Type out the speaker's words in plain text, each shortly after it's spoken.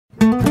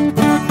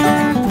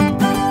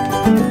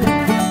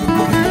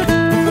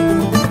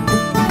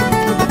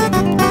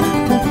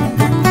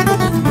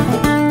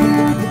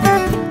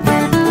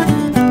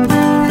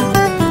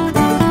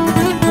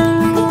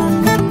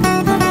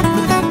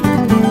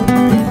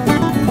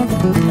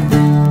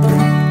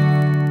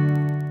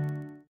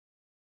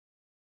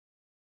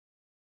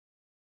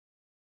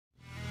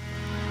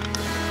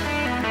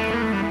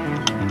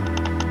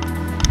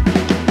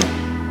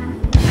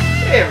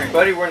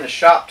everybody, we're in the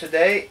shop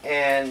today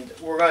and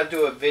we're going to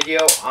do a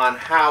video on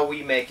how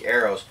we make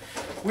arrows.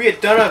 We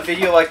had done a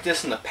video like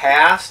this in the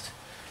past,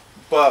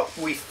 but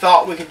we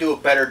thought we could do a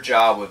better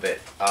job with it.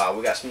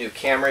 We got some new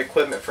camera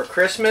equipment for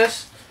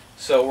Christmas,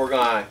 so we're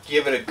going to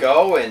give it a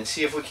go and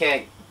see if we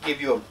can't give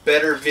you a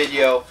better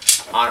video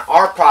on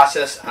our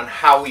process on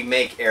how we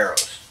make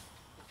arrows.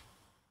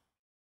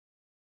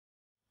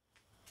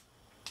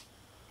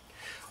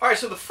 Alright,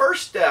 so the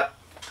first step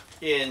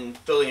in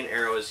building an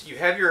arrow is you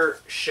have your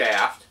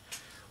shaft,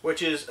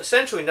 which is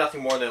essentially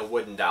nothing more than a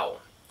wooden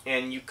dowel,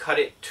 and you cut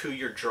it to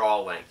your draw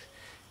length.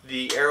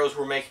 The arrows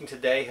we're making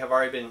today have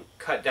already been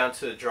cut down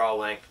to the draw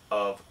length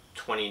of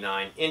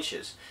 29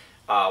 inches.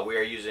 We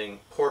are using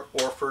Port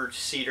Orford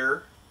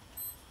cedar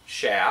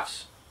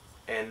shafts,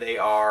 and they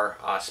are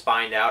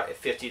spined out at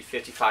 50 to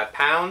 55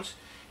 pounds,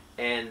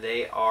 and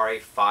they are a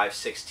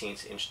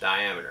 5/16 inch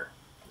diameter.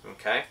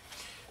 Okay,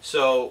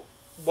 so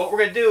what we're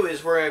going to do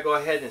is we're going to go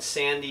ahead and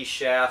sand these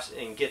shafts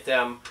and get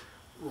them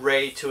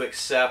ready to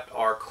accept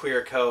our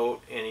clear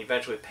coat and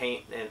eventually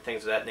paint and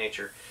things of that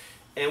nature.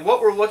 And what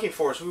we're looking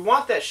for is we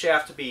want that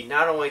shaft to be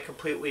not only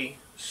completely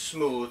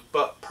smooth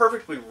but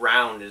perfectly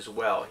round as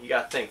well. You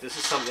got to think, this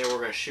is something that we're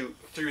going to shoot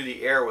through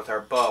the air with our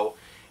bow,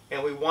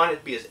 and we want it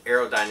to be as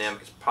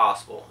aerodynamic as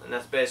possible, and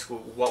that's basically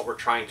what we're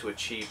trying to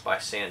achieve by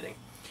sanding.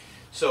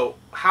 So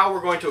how we're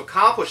going to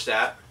accomplish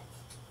that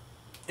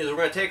is we're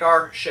going to take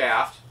our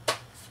shaft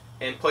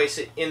and place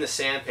it in the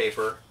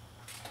sandpaper,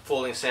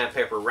 folding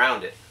sandpaper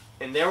around it.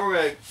 And then we're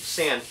going to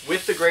sand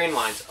with the grain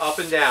lines up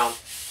and down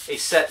a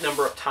set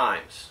number of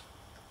times.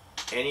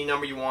 Any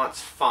number you want is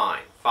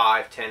fine.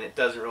 5, 10, it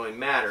doesn't really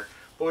matter.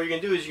 But what you're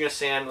going to do is you're going to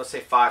sand, let's say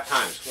 5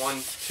 times. 1,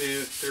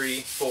 2, 3,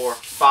 4,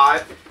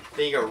 5.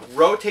 Then you're going to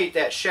rotate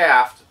that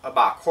shaft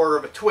about a quarter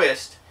of a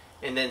twist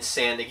and then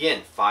sand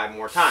again 5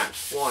 more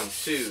times. 1,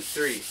 2,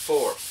 3,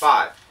 4,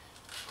 5.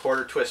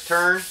 Quarter twist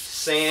turn,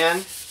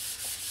 sand,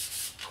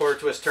 quarter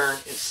twist turn,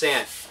 and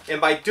sand. And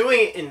by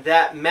doing it in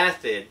that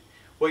method,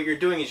 what you're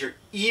doing is you're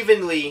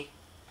evenly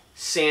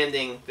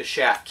sanding the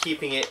shaft,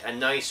 keeping it a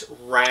nice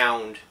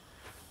round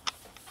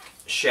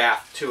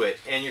shaft to it,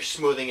 and you're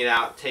smoothing it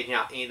out, taking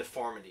out any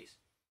deformities.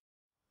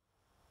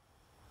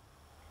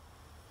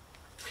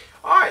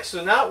 Alright,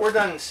 so now that we're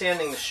done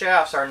sanding the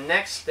shafts, our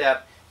next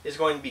step is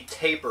going to be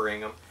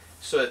tapering them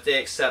so that they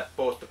accept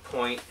both the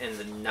point and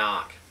the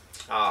knock.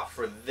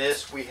 For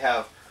this we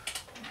have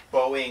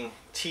Boeing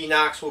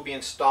T-knocks we'll be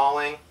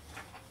installing,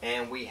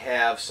 and we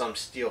have some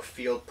steel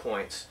field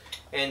points.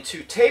 And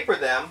to taper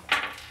them,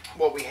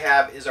 what we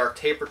have is our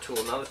taper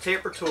tool. Now the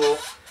taper tool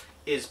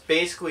is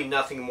basically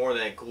nothing more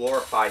than a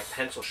glorified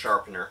pencil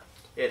sharpener.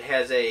 It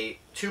has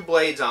 2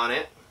 blades on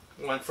it,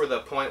 one for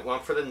the point,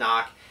 one for the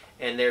knock,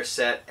 and they're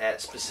set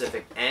at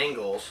specific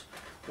angles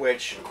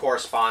which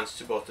corresponds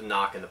to both the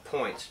knock and the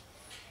points.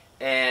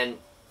 And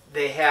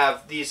they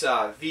have these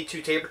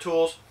V2 taper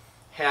tools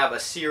have a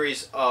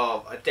series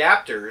of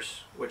adapters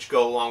which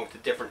go along with the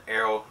different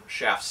arrow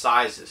shaft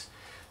sizes.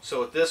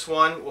 So with this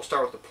one, we'll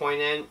start with the point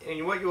end,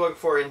 and what you're looking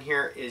for in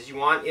here is you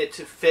want it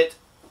to fit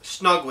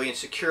snugly and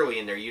securely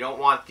in there. You don't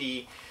want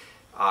the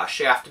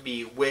shaft to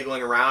be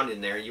wiggling around in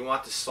there. You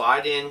want to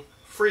slide in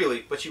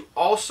freely, but you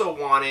also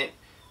want it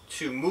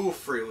to move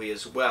freely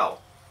as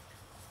well,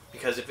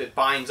 because if it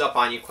binds up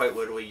on you, quite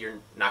literally,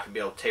 you're not going to be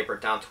able to taper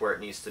it down to where it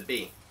needs to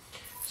be.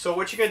 So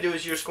what you're going to do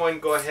is you're just going to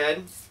go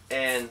ahead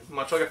and,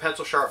 much like a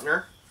pencil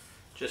sharpener,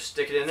 just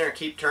stick it in there and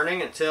keep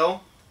turning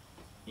until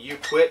you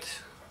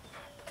quit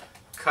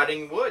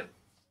cutting wood.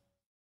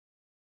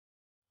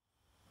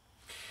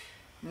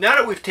 Now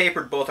that we've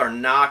tapered both our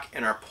knock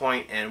and our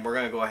point end, we're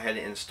going to go ahead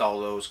and install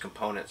those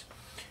components.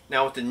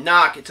 Now with the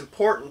knock, it's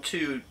important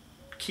to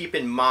keep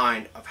in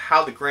mind of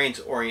how the grain's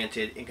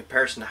oriented in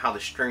comparison to how the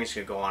string is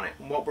going to go on it.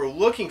 And what we're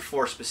looking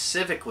for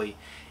specifically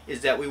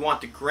is that we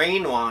want the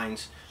grain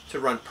lines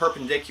to run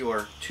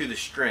perpendicular to the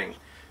string.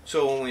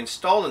 So when we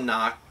install the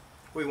knock,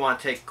 we want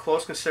to take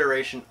close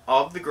consideration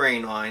of the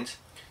grain lines,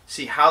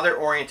 see how they're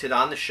oriented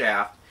on the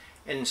shaft,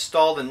 and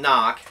install the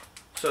knock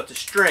so that the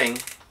string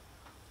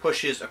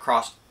pushes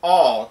across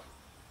all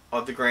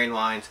of the grain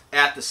lines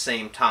at the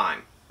same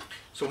time.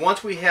 So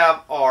once we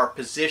have our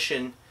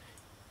position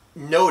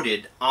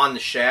noted on the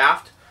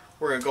shaft,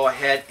 we're going to go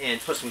ahead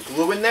and put some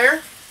glue in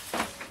there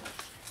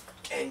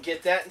and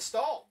get that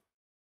installed.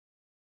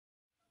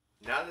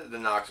 Now that the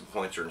knocks and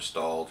points are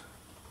installed,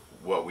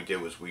 what we did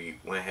was we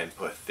went ahead and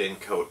put a thin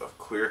coat of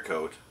clear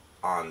coat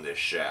on this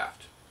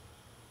shaft.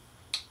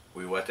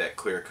 We let that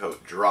clear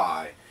coat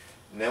dry,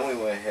 and then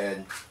we went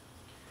ahead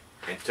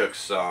and took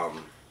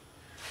some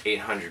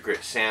 800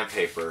 grit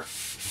sandpaper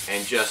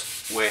and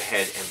just went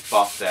ahead and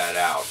buffed that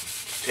out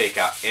to take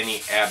out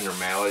any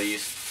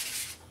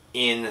abnormalities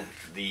in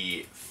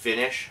the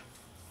finish.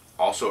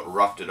 Also, it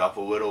roughed it up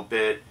a little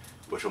bit,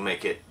 which will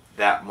make it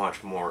that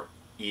much more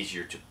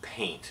easier to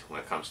paint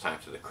when it comes time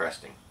to the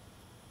cresting.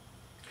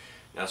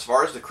 Now as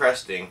far as the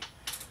cresting,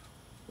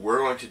 we're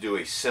going to do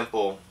a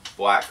simple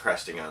black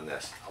cresting on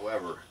this.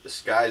 However, the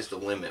sky's the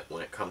limit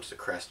when it comes to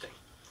cresting.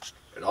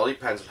 It all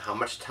depends on how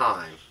much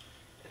time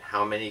and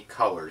how many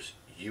colors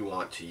you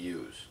want to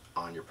use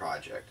on your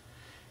project.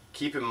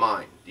 Keep in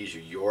mind, these are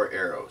your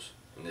arrows,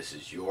 and this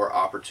is your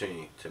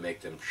opportunity to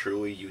make them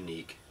truly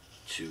unique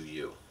to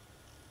you.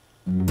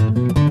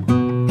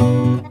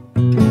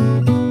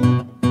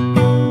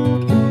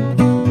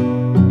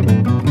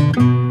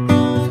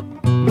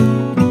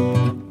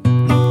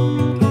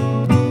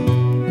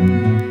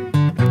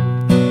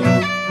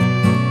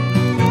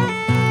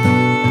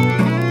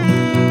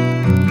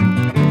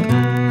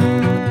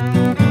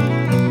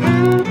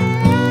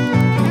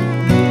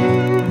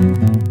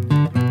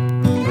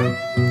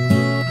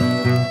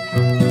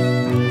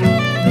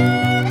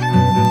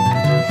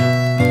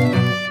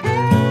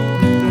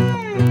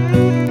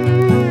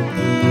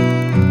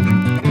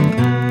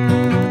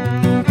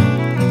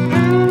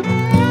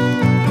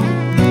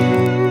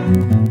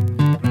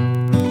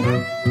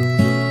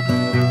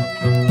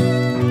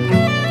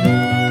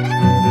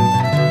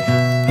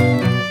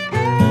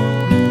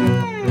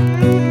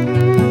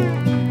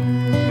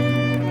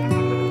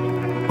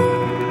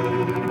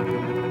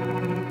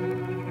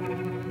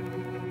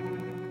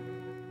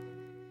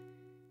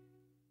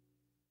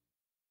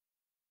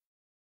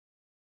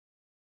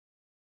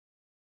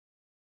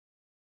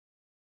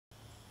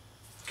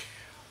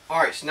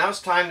 Alright, so now it's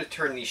time to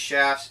turn these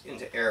shafts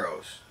into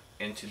arrows.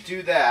 And to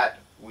do that,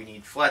 we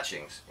need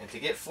fletchings. And to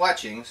get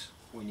fletchings,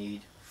 we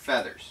need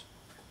feathers.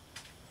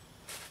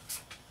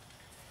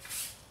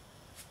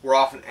 We're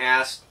often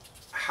asked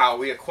how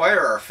we acquire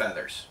our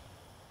feathers.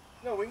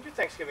 No, we can do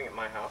Thanksgiving at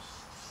my house.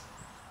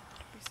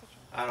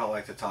 I don't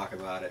like to talk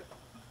about it.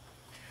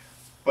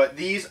 But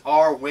these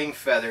are wing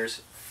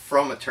feathers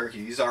from a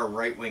turkey. These are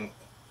right wing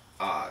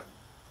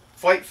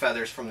flight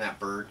feathers from that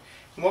bird.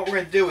 And what we're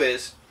going to do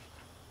is,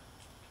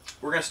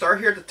 we're going to start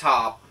here at the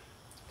top,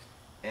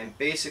 and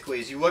basically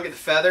as you look at the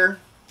feather,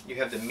 you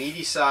have the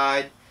meaty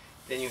side,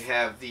 then you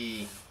have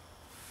the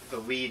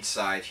lead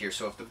side here.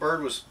 So if the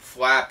bird was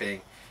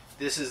flapping,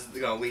 this is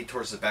going to lead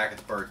towards the back of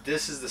the bird.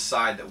 This is the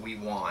side that we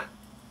want.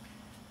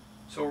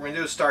 So what we're going to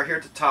do is start here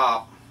at the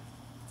top,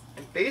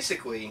 and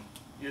basically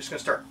you're just going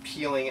to start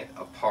peeling it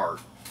apart,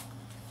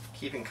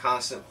 keeping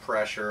constant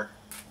pressure,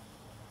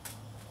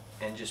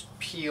 and just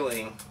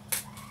peeling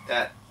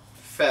that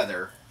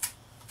feather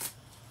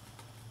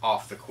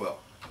off the quill.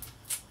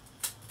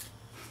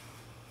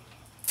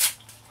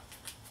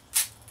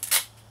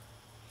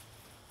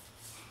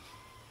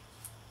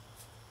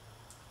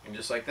 And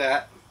just like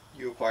that,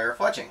 you acquire a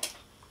fletching.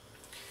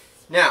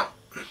 Now,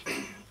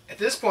 at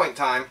this point in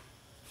time,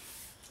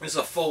 this is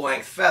a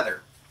full-length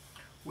feather.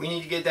 We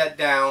need to get that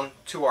down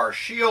to our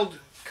shield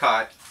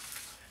cut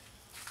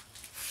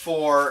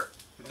for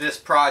this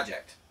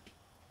project.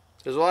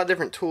 There's a lot of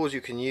different tools you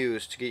can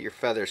use to get your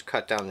feathers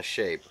cut down to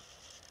shape.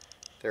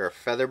 There are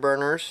feather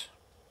burners,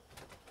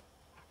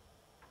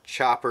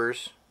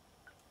 choppers,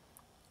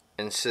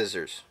 and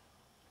scissors.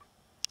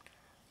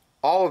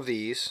 All of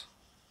these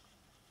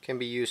can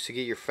be used to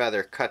get your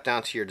feather cut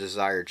down to your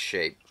desired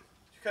shape.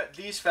 To cut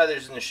these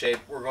feathers into shape,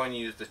 we're going to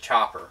use the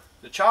chopper.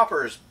 The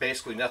chopper is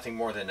basically nothing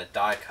more than a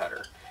die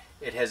cutter.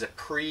 It has a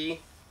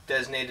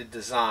pre-designated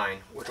design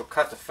which will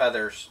cut the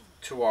feathers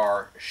to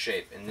our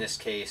shape, in this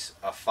case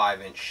a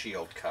 5-inch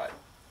shield cut.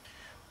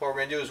 What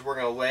we're going to do is we're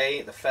going to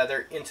lay the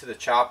feather into the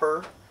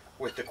chopper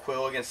with the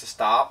quill against the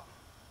stop,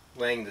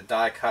 laying the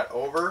die cut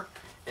over,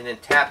 and then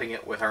tapping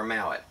it with our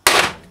mallet,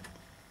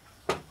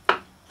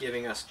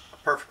 giving us a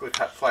perfectly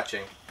cut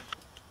fletching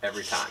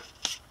every time.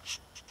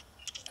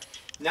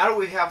 Now that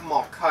we have them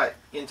all cut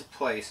into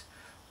place,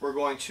 we're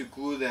going to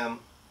glue them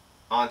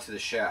onto the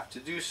shaft.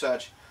 To do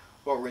such,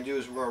 what we're going to do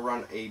is we're going to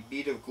run a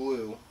bead of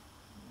glue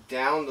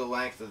down the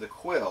length of the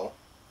quill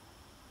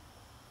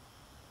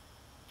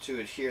to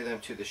adhere them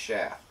to the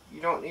shaft.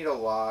 You don't need a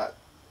lot,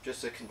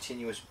 just a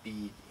continuous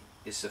bead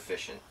is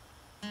sufficient.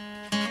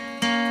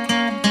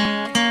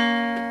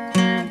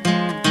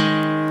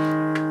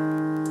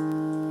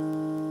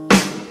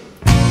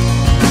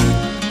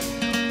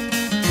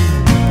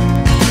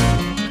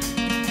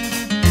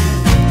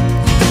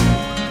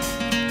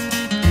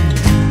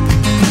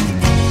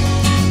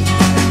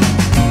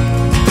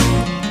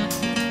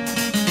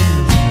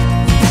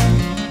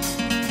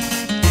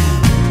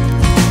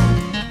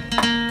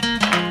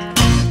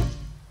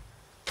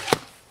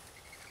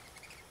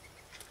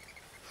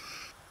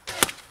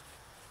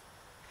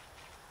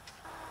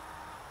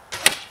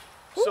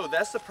 So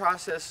that's the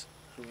process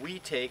we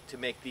take to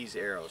make these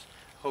arrows.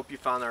 Hope you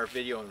found our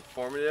video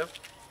informative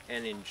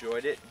and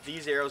enjoyed it.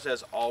 These arrows,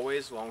 as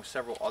always, along with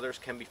several others,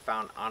 can be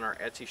found on our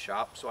Etsy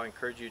shop, so I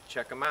encourage you to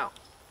check them out.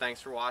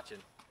 Thanks for watching.